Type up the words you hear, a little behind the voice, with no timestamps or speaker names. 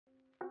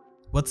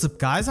What's up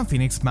guys, I'm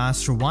Phoenix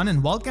Master 1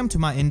 and welcome to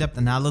my in-depth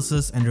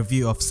analysis and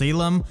review of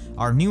Salem,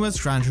 our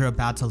newest Ranger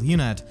battle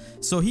unit.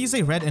 So he's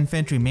a red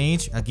infantry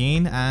mage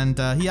again, and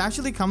he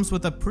actually comes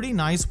with a pretty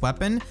nice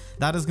weapon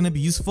that is going to be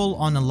useful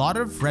on a lot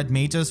of red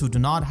mages who do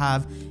not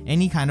have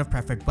any kind of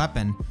preferred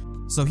weapon.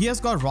 So he has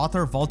got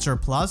Rother Vulture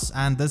Plus,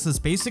 and this is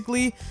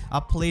basically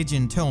a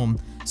PLEGIAN Tome.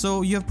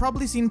 So you have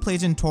probably seen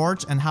PLEGIAN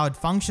Torch and how it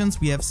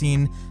functions. We have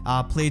seen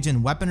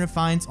PLEGIAN Weapon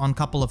Refines on a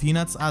couple of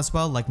units as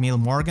well, like Mail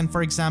Morgan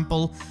for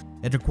example.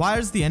 It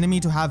requires the enemy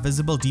to have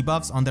visible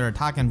debuffs on their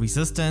attack and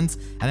resistance,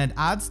 and it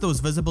adds those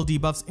visible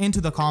debuffs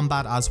into the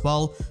combat as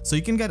well, so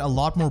you can get a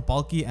lot more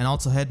bulky and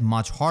also hit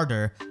much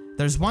harder.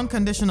 There's one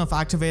condition of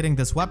activating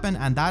this weapon,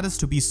 and that is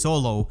to be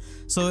solo.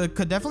 So it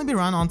could definitely be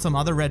run on some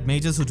other red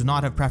mages who do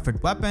not have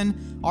preferred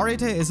weapon.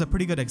 AETHER is a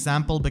pretty good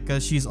example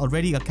because she's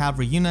already a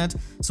cavalry unit,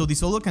 so the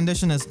solo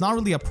condition is not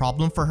really a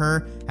problem for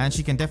her, and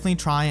she can definitely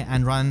try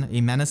and run a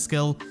menace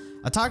skill.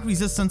 Attack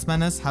Resistance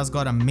Menace has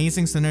got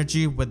amazing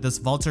synergy with this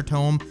Vulture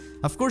Tome.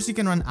 Of course you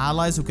can run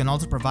allies who can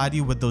also provide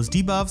you with those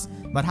debuffs,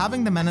 but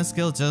having the menace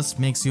skill just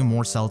makes you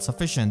more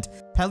self-sufficient.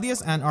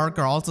 Peleus and Arc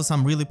are also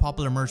some really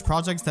popular merge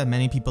projects that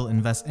many people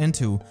invest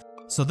into.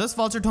 So this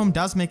Vulture Tome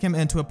does make him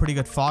into a pretty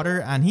good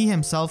fodder, and he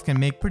himself can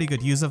make pretty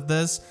good use of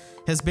this.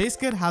 His base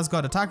kit has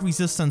got attack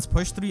resistance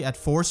push 3 at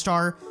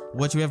 4-star,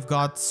 which we have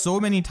got so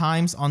many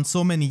times on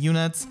so many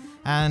units,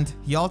 and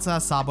he also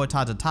has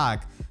sabotage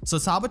attack. So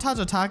sabotage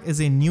attack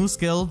is a new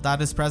skill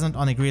that is present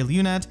on a Grail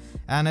unit,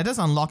 and it is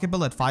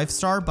unlockable at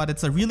 5-star, but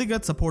it's a really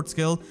good support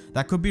skill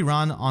that could be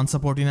run on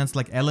support units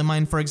like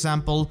Elemine for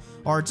example,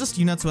 or just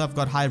units who have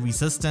got high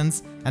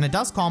resistance, and it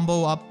does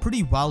combo up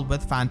pretty well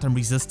with Phantom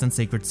Resistance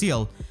Sacred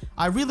Seal.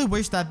 I really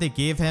wish that they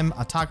gave him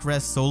attack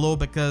res solo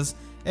because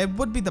it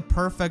would be the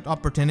perfect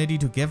opportunity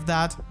to give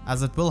that,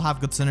 as it will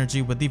have good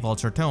synergy with the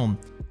Vulture Tome.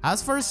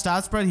 As for his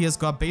stat spread, he has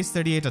got base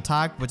 38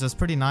 attack, which is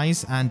pretty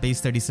nice, and base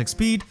 36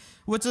 speed,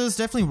 which is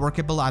definitely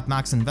workable at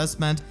max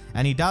investment,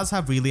 and he does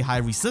have really high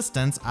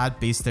resistance at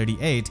base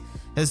 38.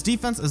 His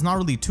defense is not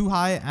really too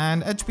high,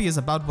 and HP is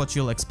about what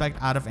you'll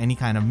expect out of any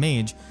kind of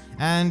mage.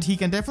 And he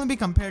can definitely be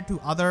compared to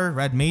other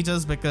red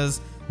mages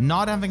because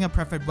not having a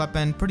preferred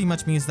weapon pretty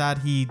much means that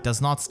he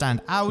does not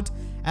stand out,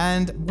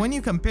 and when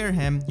you compare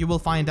him, you will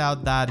find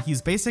out that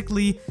he's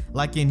basically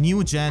like a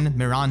new gen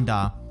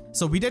Miranda.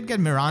 So we did get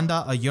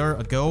Miranda a year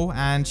ago,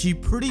 and she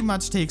pretty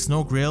much takes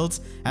no Grails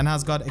and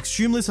has got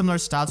extremely similar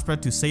stat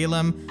spread to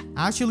Salem,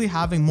 actually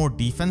having more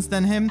defense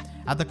than him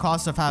at the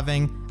cost of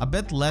having a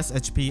bit less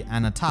HP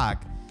and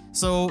attack.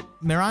 So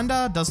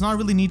Miranda does not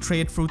really need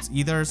trade fruits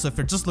either, so if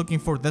you're just looking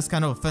for this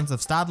kind of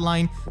offensive stat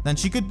line, then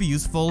she could be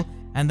useful.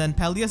 And then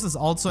Peleus is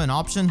also an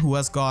option who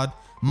has got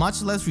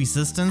much less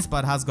resistance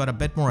but has got a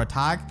bit more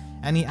attack,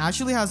 and he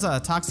actually has an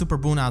attack super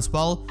boon as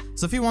well,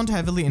 so if you want to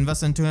heavily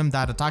invest into him,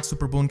 that attack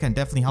super boon can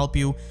definitely help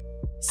you.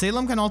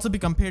 Salem can also be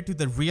compared to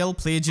the real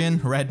PLEGIAN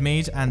red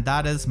mage, and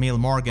that is Mail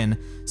Morgan.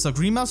 So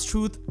Grima's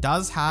Truth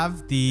does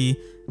have the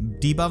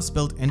debuffs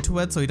built into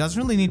it, so he doesn't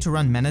really need to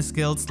run menace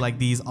skills like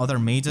these other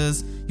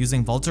mages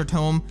using Vulture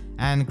Tome,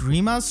 and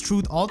Grima's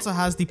Truth also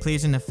has the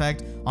PLEGIAN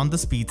effect on the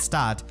speed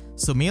stat,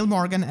 so Mail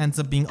Morgan ends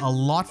up being a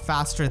lot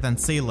faster than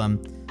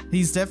Salem.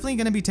 He's definitely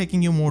going to be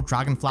taking you more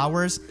Dragon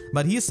Flowers,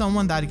 but he is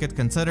someone that you could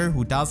consider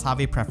who does have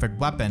a preferred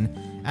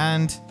weapon.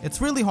 And it's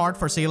really hard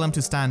for Salem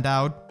to stand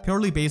out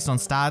purely based on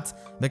stats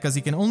because he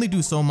can only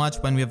do so much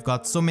when we've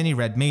got so many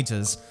red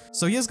mages.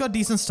 So he has got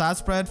decent stat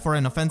spread for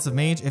an offensive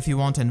mage if you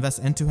want to invest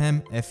into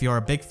him, if you're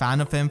a big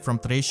fan of him from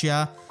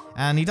Thracia,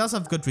 and he does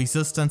have good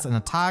resistance and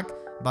attack,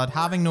 but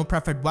having no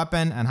preferred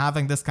weapon and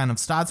having this kind of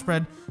stat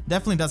spread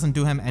definitely doesn't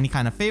do him any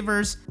kind of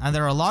favors. And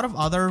there are a lot of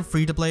other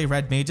free-to-play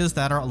red mages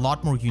that are a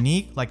lot more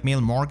unique, like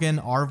Mail Morgan,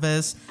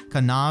 Arvis,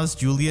 Kanaz,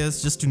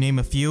 Julius, just to name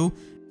a few.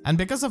 And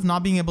because of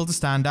not being able to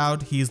stand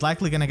out, he's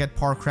likely gonna get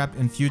power crept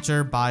in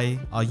future by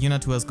a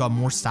unit who has got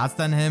more stats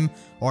than him,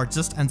 or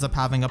just ends up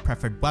having a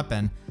preferred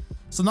weapon.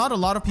 So not a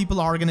lot of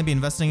people are gonna be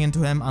investing into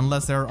him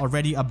unless they're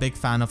already a big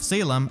fan of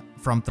Salem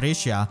from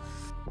Thracia.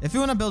 If you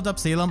want to build up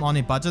Salem on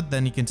a budget,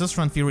 then you can just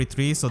run Fury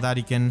 3 so that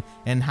he can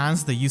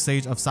enhance the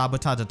usage of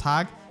sabotage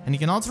attack, and you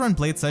can also run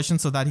Blade Session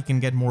so that he can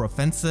get more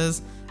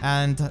offenses.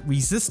 And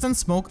Resistance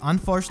Smoke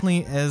unfortunately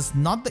is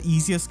not the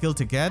easiest skill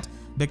to get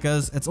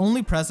because it's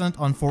only present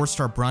on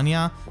 4-star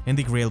Branya in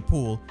the Grail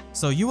pool,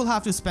 so you will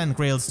have to spend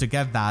Grails to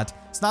get that.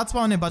 So that's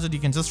why on a budget you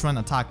can just run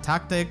Attack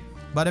Tactic.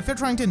 But if you're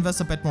trying to invest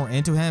a bit more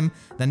into him,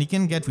 then you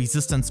can get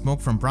Resistance Smoke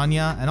from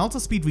Branya and also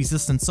Speed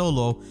Resistance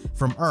Solo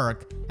from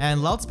Urk.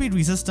 And Loud Speed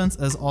Resistance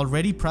is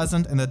already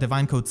present in the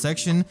Divine Code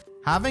section.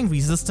 Having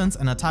resistance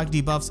and attack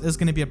debuffs is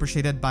going to be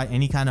appreciated by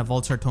any kind of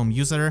Vulture Tome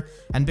user,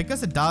 and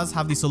because it does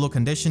have the solo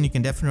condition, you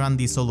can definitely run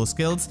these solo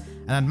skills,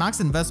 and at max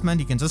investment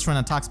you can just run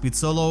attack speed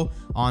solo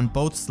on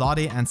both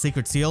Slade and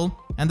Sacred Seal,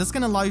 and this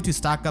can allow you to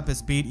stack up his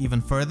speed even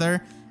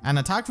further. And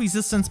attack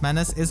resistance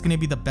menace is going to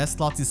be the best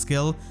slotsy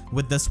skill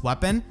with this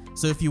weapon,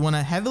 so if you want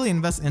to heavily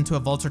invest into a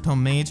Vulture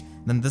Tome mage,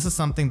 then this is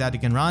something that you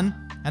can run.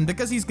 And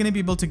because he's going to be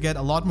able to get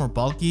a lot more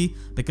bulky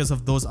because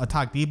of those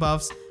attack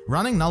debuffs,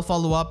 running null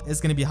follow up is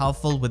going to be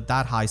helpful with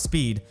that high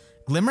speed.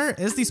 Glimmer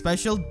is the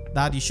special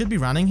that you should be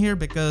running here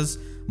because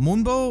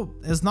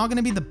Moonbow is not going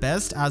to be the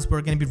best as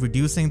we're going to be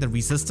reducing the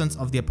resistance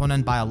of the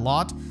opponent by a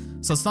lot.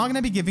 So it's not going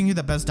to be giving you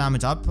the best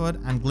damage output,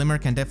 and Glimmer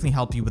can definitely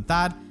help you with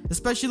that,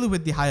 especially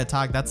with the high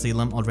attack that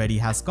Salem already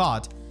has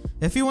got.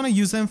 If you want to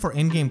use him for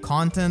in-game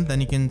content,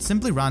 then you can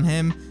simply run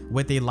him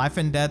with a Life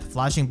and Death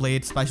Flashing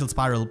Blade Special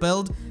Spiral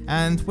build,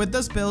 and with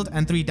this build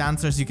and 3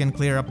 dancers you can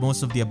clear up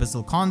most of the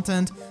abyssal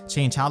content,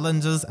 chain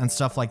challenges and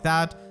stuff like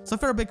that. So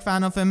if you're a big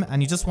fan of him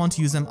and you just want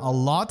to use him a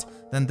lot,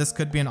 then this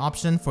could be an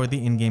option for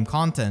the in-game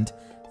content.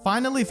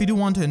 Finally, if you do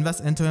want to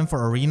invest into him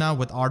for Arena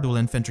with R-Dual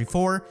Infantry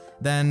 4,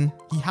 then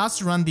he has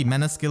to run the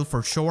Menace skill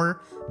for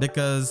sure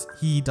because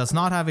he does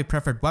not have a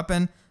preferred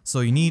weapon, so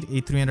you need a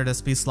 300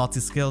 SP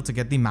Slotsy skill to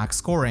get the max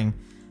scoring.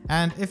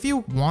 And if you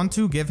want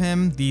to give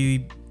him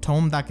the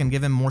tome that can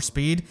give him more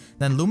speed,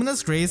 then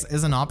Luminous Grace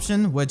is an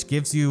option which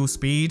gives you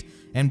speed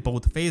in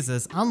both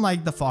phases,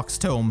 unlike the Fox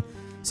Tome.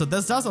 So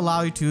this does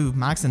allow you to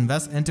max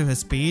invest into his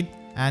speed,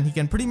 and he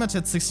can pretty much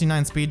hit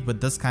 69 speed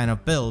with this kind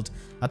of build.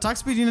 Attack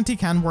speed unity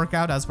can work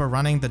out as we're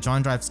running the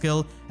Joint Drive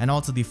skill and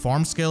also the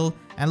Form skill,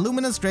 and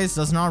Luminous Grace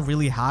does not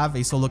really have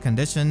a solo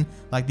condition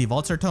like the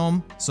Vulture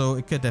Tome, so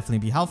it could definitely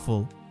be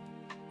helpful.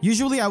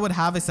 Usually I would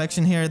have a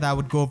section here that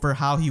would go over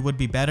how he would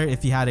be better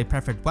if he had a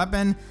preferred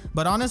weapon,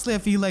 but honestly I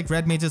feel like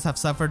red mages have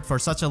suffered for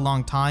such a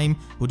long time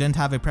who didn't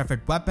have a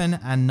preferred weapon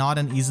and not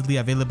an easily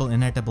available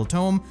inheritable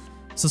tome,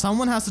 so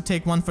someone has to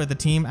take one for the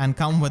team and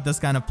come with this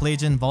kind of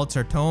PLEGIAN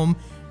Vulture tome.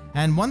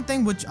 And one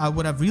thing which I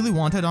would have really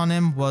wanted on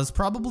him was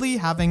probably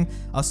having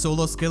a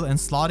solo skill in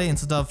Slot A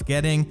instead of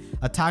getting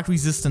attack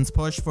resistance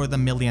push for the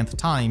millionth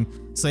time.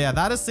 So yeah,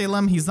 that is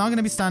Salem. He's not going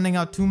to be standing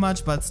out too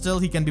much, but still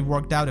he can be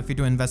worked out if you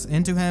do invest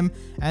into him,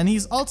 and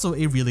he's also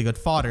a really good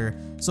fodder.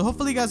 So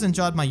hopefully you guys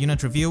enjoyed my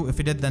unit review. If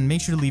you did, then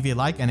make sure to leave a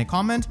like and a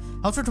comment.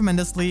 Helps me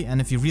tremendously, and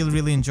if you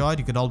really enjoyed,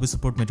 you could always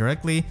support me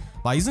directly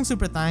by using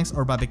super thanks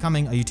or by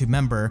becoming a YouTube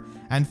member.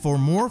 And for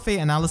more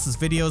FEH analysis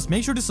videos,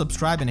 make sure to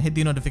subscribe and hit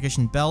the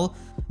notification bell,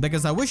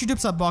 because I wish YouTube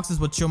sub boxes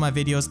would show my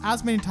videos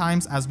as many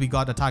times as we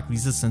got attack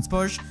resistance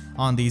push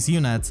on these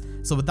units.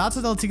 So with that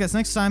said, I'll see you guys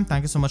next time.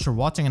 Thank you so much for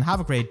watching and have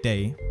a great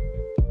day.